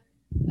to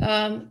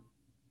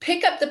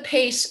pick up the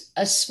pace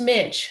a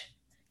smidge,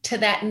 to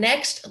that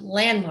next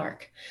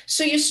landmark.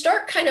 So you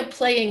start kind of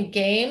playing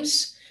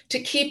games to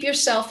keep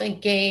yourself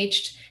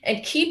engaged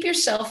and keep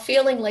yourself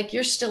feeling like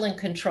you're still in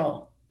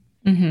control.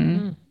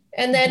 Mm-hmm.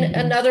 And then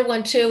another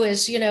one too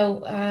is,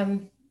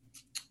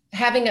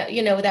 having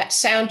that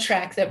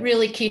soundtrack that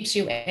really keeps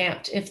you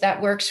amped, if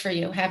that works for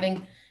you,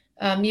 having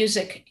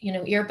music,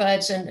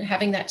 earbuds, and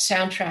having that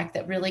soundtrack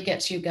that really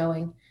gets you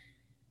going.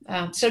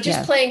 So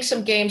just playing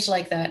some games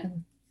like that.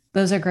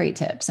 Those are great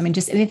tips. I mean,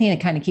 just anything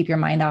to kind of keep your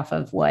mind off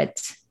of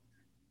what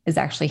is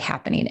actually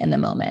happening in the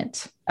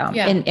moment.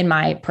 In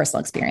my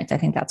personal experience, I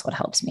think that's what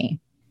helps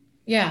me.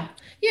 Yeah.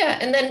 Yeah.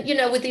 And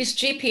then, with these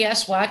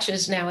GPS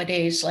watches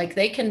nowadays, like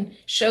they can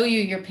show you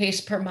your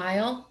pace per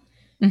mile.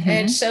 Mm-hmm.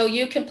 And so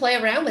you can play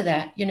around with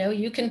that.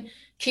 You can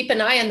keep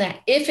an eye on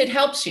that if it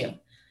helps you.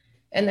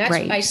 And that's,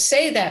 right. I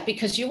say that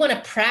because you want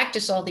to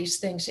practice all these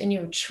things in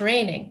your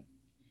training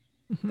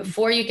mm-hmm.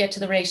 before you get to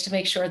the race to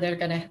make sure they're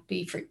going to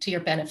be to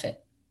your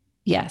benefit.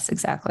 Yes,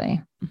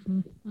 exactly.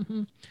 Mm-hmm.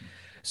 Mm-hmm.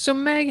 So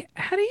Meg,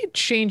 how do you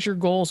change your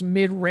goals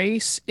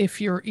mid-race if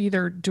you're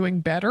either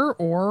doing better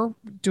or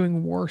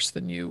doing worse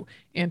than you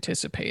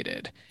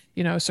anticipated?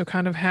 So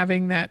kind of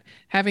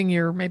having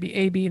your maybe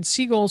A, B, and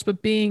C goals,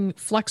 but being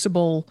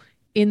flexible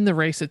in the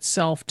race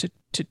itself to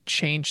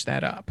change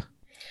that up.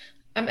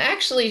 I'm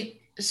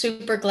actually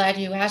super glad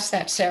you asked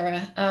that,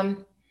 Sarah.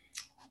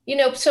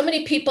 So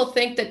many people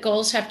think that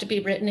goals have to be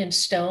written in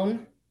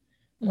stone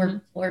mm-hmm.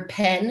 or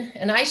pen.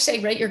 And I say,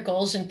 write your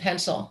goals in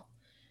pencil,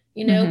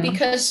 mm-hmm.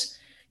 because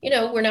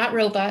we're not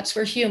robots,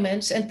 we're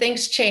humans, and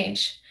things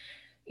change.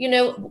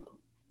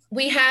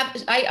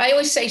 I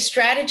always say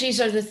strategies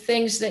are the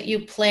things that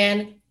you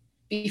plan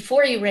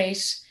before you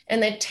race,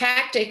 and the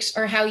tactics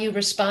are how you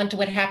respond to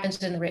what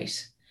happens in the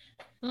race.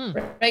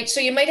 Right? So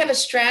you might have a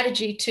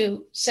strategy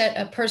to set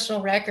a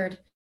personal record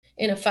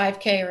in a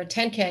 5K or a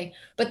 10K,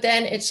 but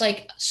then it's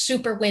like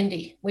super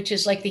windy, which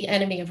is like the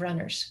enemy of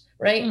runners,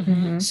 right?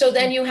 Mm-hmm. So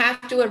then you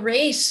have to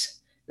erase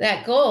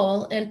that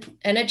goal and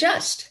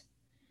adjust.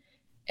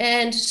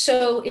 And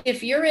so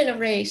if you're in a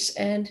race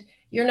and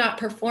you're not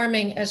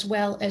performing as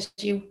well as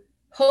you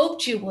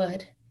hoped you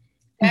would,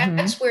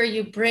 that's mm-hmm. where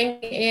you bring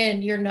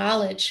in your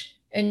knowledge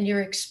and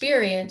your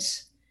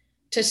experience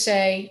to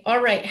say,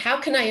 all right, how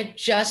can I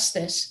adjust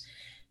this?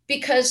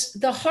 Because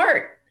the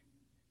heart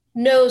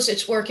knows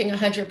it's working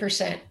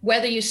 100%.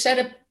 Whether you set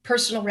a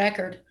personal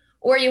record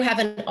or you have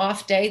an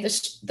off day,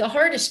 the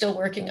heart is still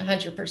working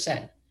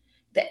 100%.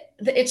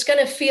 It's going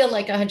to feel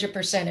like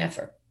 100%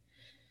 effort.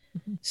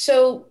 Mm-hmm.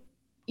 So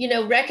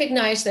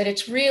recognize that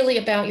it's really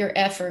about your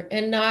effort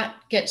and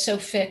not get so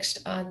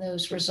fixed on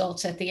those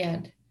results at the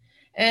end.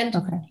 And,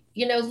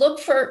 look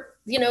for,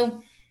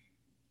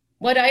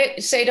 what I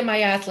say to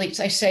my athletes,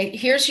 I say,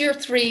 here's your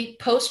 3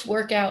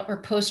 post-workout or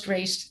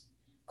post-race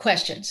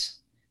questions.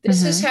 This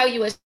mm-hmm. is how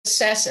you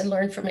assess and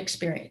learn from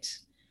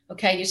experience.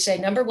 Okay. You say,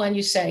 number 1,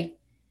 you say,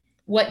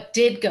 what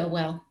did go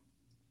well?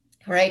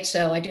 All right.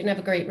 So I didn't have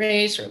a great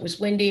race, or it was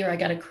windy, or I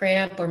got a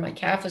cramp, or my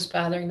calf was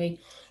bothering me.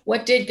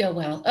 What did go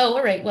well? Oh,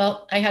 all right.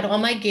 Well, I had all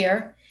my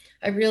gear.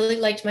 I really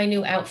liked my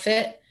new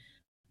outfit.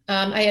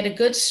 I had a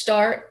good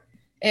start,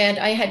 and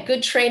I had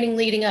good training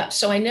leading up.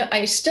 So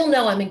I still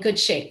know I'm in good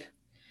shape.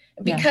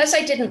 Because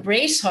I didn't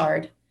race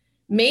hard,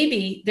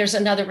 maybe there's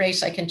another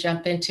race I can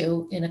jump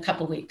into in a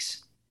couple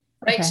weeks,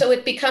 right? Okay. So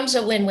it becomes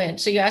a win-win.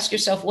 So you ask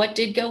yourself, what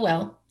did go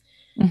well?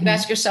 Mm-hmm. You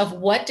ask yourself,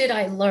 what did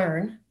I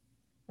learn,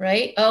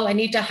 right? Oh, I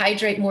need to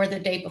hydrate more the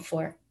day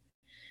before.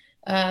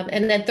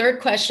 And then third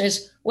question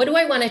is, what do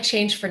I want to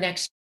change for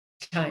next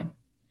time?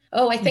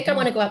 Oh, I think mm-hmm. I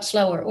want to go out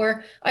slower,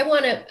 or I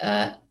want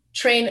to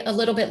train a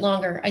little bit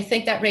longer. I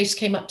think that race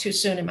came up too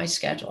soon in my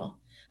schedule.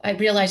 I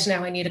realize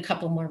now I need a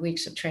couple more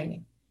weeks of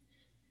training.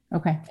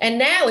 Okay. And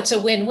now it's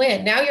a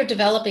win-win. Now you're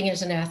developing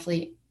as an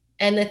athlete.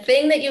 And the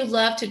thing that you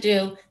love to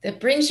do that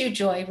brings you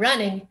joy,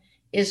 running,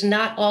 is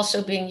not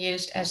also being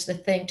used as the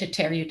thing to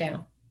tear you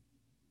down.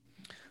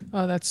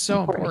 Oh, that's so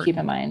important to keep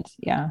in mind.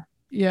 Yeah.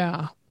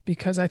 Yeah.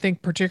 Because I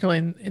think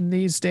particularly in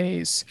these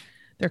days,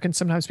 there can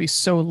sometimes be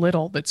so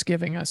little that's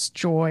giving us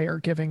joy or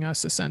giving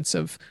us a sense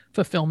of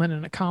fulfillment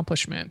and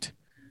accomplishment.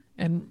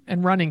 And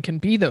running can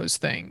be those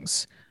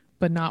things,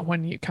 but not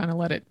when you kind of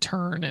let it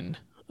turn and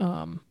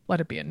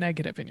let it be a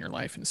negative in your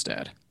life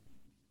instead.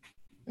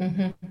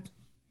 Mm-hmm.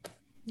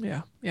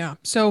 Yeah. Yeah.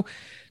 So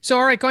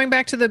all right, going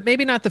back to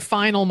maybe not the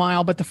final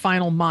mile, but the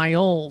final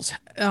miles.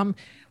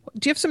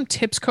 Do you have some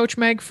tips, Coach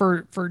Meg,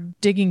 for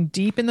digging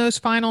deep in those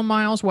final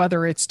miles,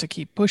 whether it's to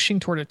keep pushing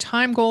toward a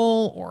time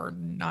goal or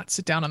not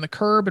sit down on the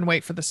curb and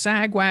wait for the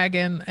sag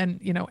wagon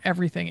and,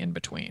 everything in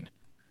between?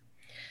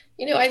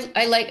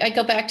 I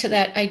go back to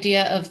that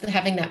idea of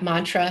having that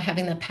mantra,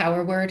 having the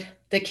power word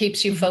that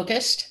keeps you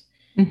focused.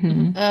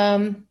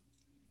 Mm-hmm.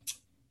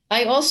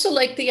 I also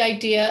like the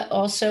idea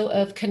also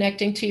of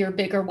connecting to your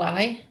bigger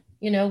why,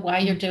 why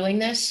you're doing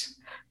this,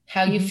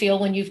 how you feel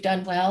when you've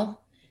done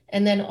well.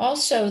 And then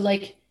also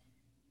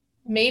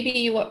maybe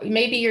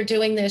you're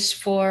doing this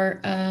for,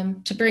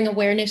 to bring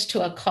awareness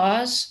to a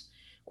cause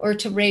or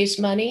to raise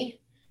money.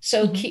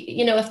 So,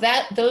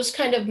 if those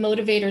kind of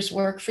motivators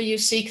work for you,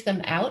 seek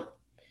them out.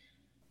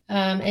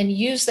 and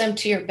use them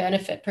to your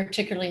benefit,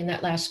 particularly in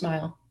that last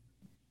mile.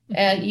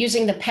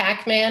 Using the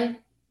Pac-Man,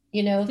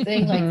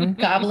 thing, like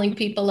gobbling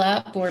people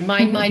up, or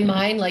mine,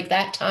 like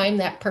that time,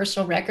 that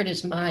personal record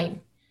is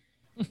mine.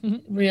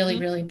 Really,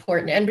 really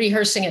important. And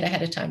rehearsing it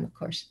ahead of time, of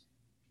course.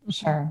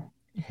 Sure.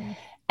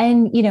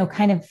 And,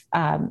 kind of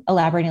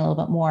elaborating a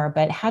little bit more,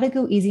 but how to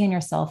go easy on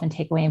yourself and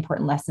take away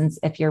important lessons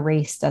if your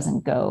race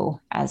doesn't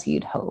go as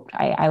you'd hoped.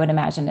 I would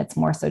imagine it's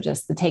more so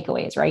just the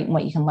takeaways, right? And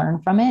what you can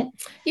learn from it.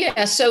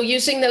 Yeah. So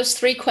using those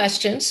 3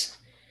 questions,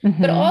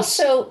 but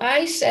also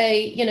I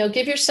say,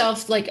 give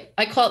yourself, like,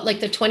 I call it like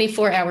the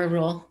 24-hour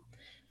rule.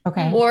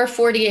 Okay. Or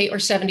 48 or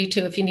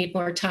 72 if you need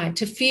more time,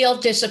 to feel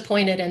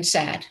disappointed and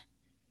sad.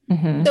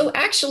 So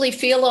actually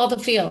feel all the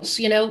feels,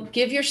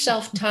 give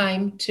yourself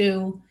time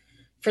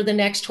for the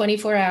next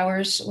 24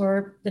 hours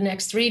or the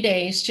next 3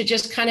 days to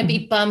just kind of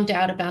be bummed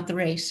out about the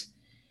race.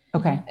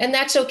 Okay. And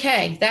that's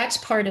okay. That's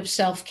part of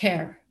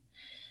self-care.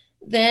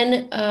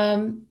 Then,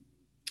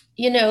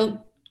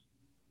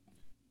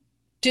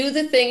 do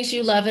the things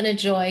you love and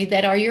enjoy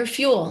that are your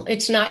fuel.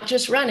 It's not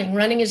just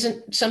running.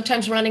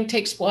 Sometimes running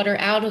takes water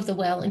out of the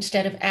well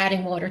instead of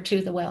adding water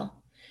to the well.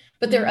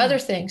 But there are other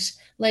things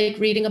like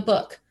reading a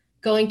book,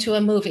 going to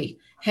a movie,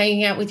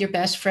 hanging out with your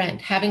best friend,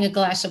 having a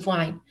glass of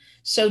wine.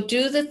 So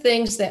do the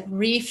things that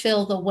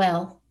refill the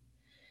well.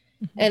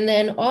 And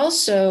then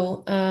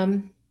also,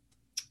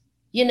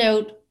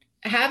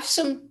 have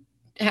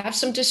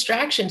some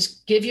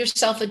distractions. Give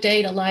yourself a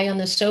day to lie on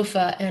the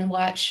sofa and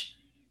watch,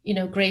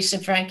 Grace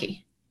and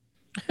Frankie.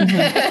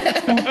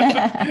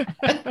 That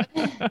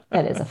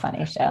is a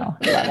funny show.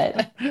 Love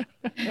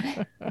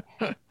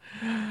it.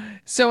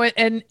 So,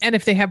 and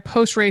if they have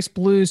post-race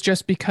blues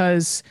just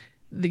because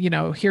they've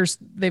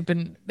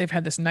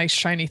had this nice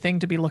shiny thing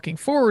to be looking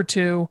forward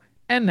to,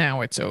 and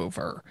now it's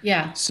over.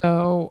 Yeah.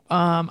 So,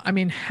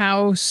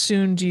 how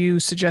soon do you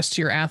suggest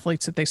to your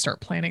athletes that they start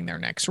planning their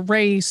next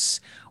race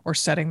or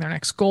setting their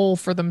next goal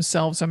for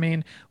themselves?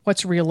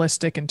 What's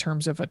realistic in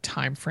terms of a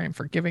time frame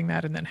for giving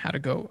that, and then how to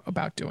go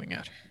about doing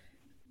it?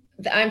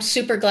 I'm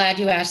super glad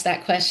you asked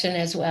that question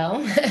as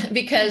well,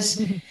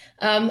 because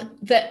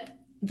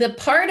the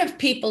part of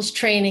people's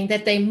training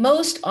that they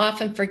most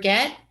often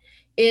forget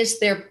is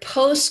their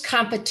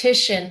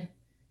post-competition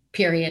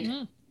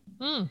period,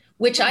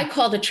 which I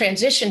call the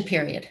transition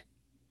period.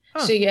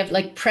 So you have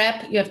like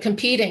prep, you have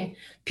competing.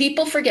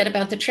 People forget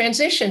about the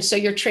transition. So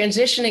you're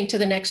transitioning to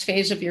the next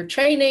phase of your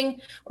training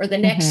or the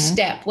next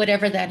step,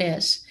 whatever that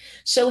is.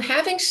 So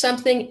having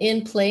something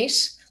in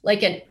place,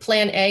 like a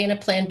plan A and a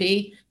plan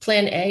B,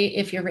 plan A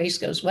if your race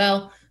goes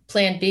well,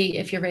 plan B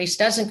if your race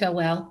doesn't go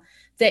well,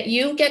 that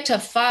you get to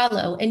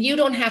follow, and you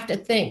don't have to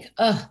think,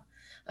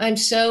 I'm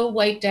so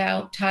wiped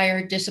out,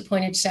 tired,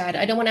 disappointed, sad.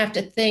 I don't want to have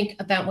to think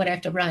about what I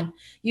have to run.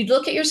 You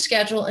look at your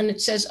schedule and it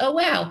says, oh,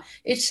 wow.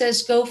 It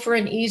says go for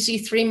an easy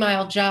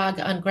 3-mile jog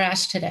on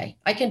grass today.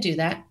 I can do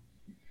that.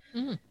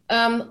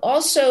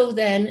 Also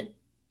then,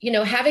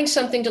 having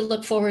something to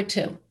look forward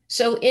to.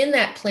 So in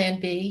that plan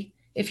B,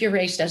 if your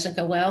race doesn't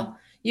go well,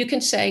 you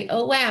can say,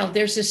 oh, wow,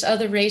 there's this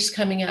other race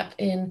coming up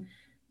in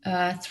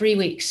 3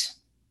 weeks.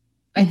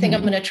 I think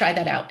I'm going to try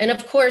that out. And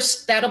of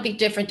course, that'll be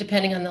different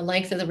depending on the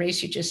length of the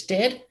race you just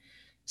did.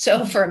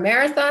 So for a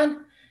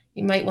marathon,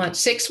 you might want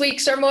 6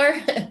 weeks or more.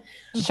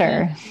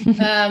 Sure.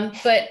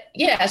 But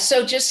yeah,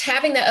 so just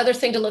having that other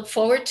thing to look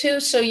forward to,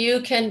 so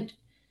you can,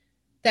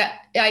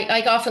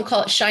 I often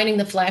call it shining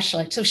the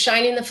flashlight. So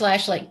shining the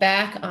flashlight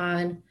back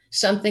on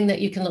something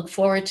that you can look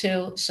forward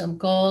to, some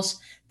goals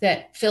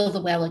that fill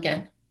the well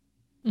again.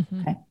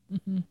 Okay.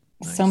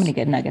 Nice. So many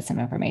good nuggets of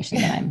information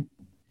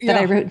that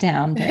I wrote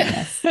down during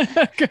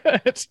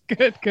this.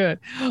 Good.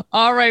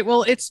 All right.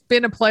 Well, it's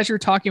been a pleasure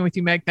talking with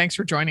you, Meg. Thanks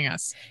for joining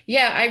us.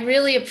 Yeah, I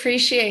really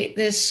appreciate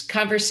this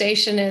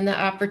conversation and the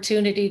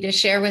opportunity to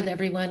share with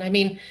everyone.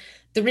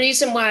 The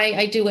reason why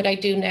I do what I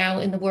do now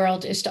in the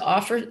world is to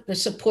offer the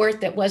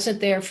support that wasn't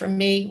there for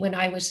me when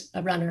I was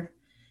a runner.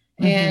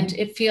 And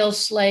it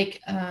feels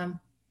like,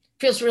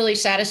 feels really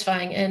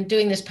satisfying. And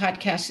doing this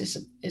podcast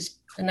is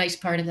a nice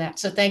part of that.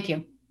 So thank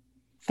you.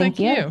 Thank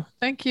you.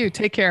 Thank you.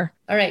 Take care.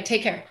 All right.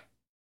 Take care.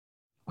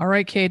 All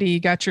right, Katie, you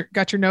got your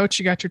notes.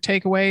 You got your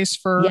takeaways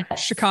for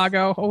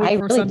Chicago. I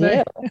really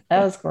Sunday. Do.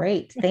 That was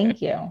great.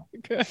 Thank you.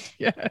 Good.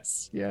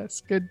 Yes.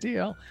 Good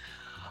deal.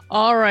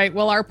 All right.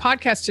 Well, our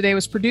podcast today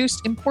was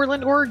produced in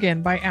Portland,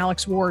 Oregon by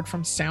Alex Ward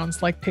from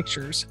Sounds Like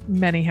Pictures.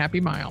 Many happy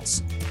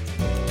miles.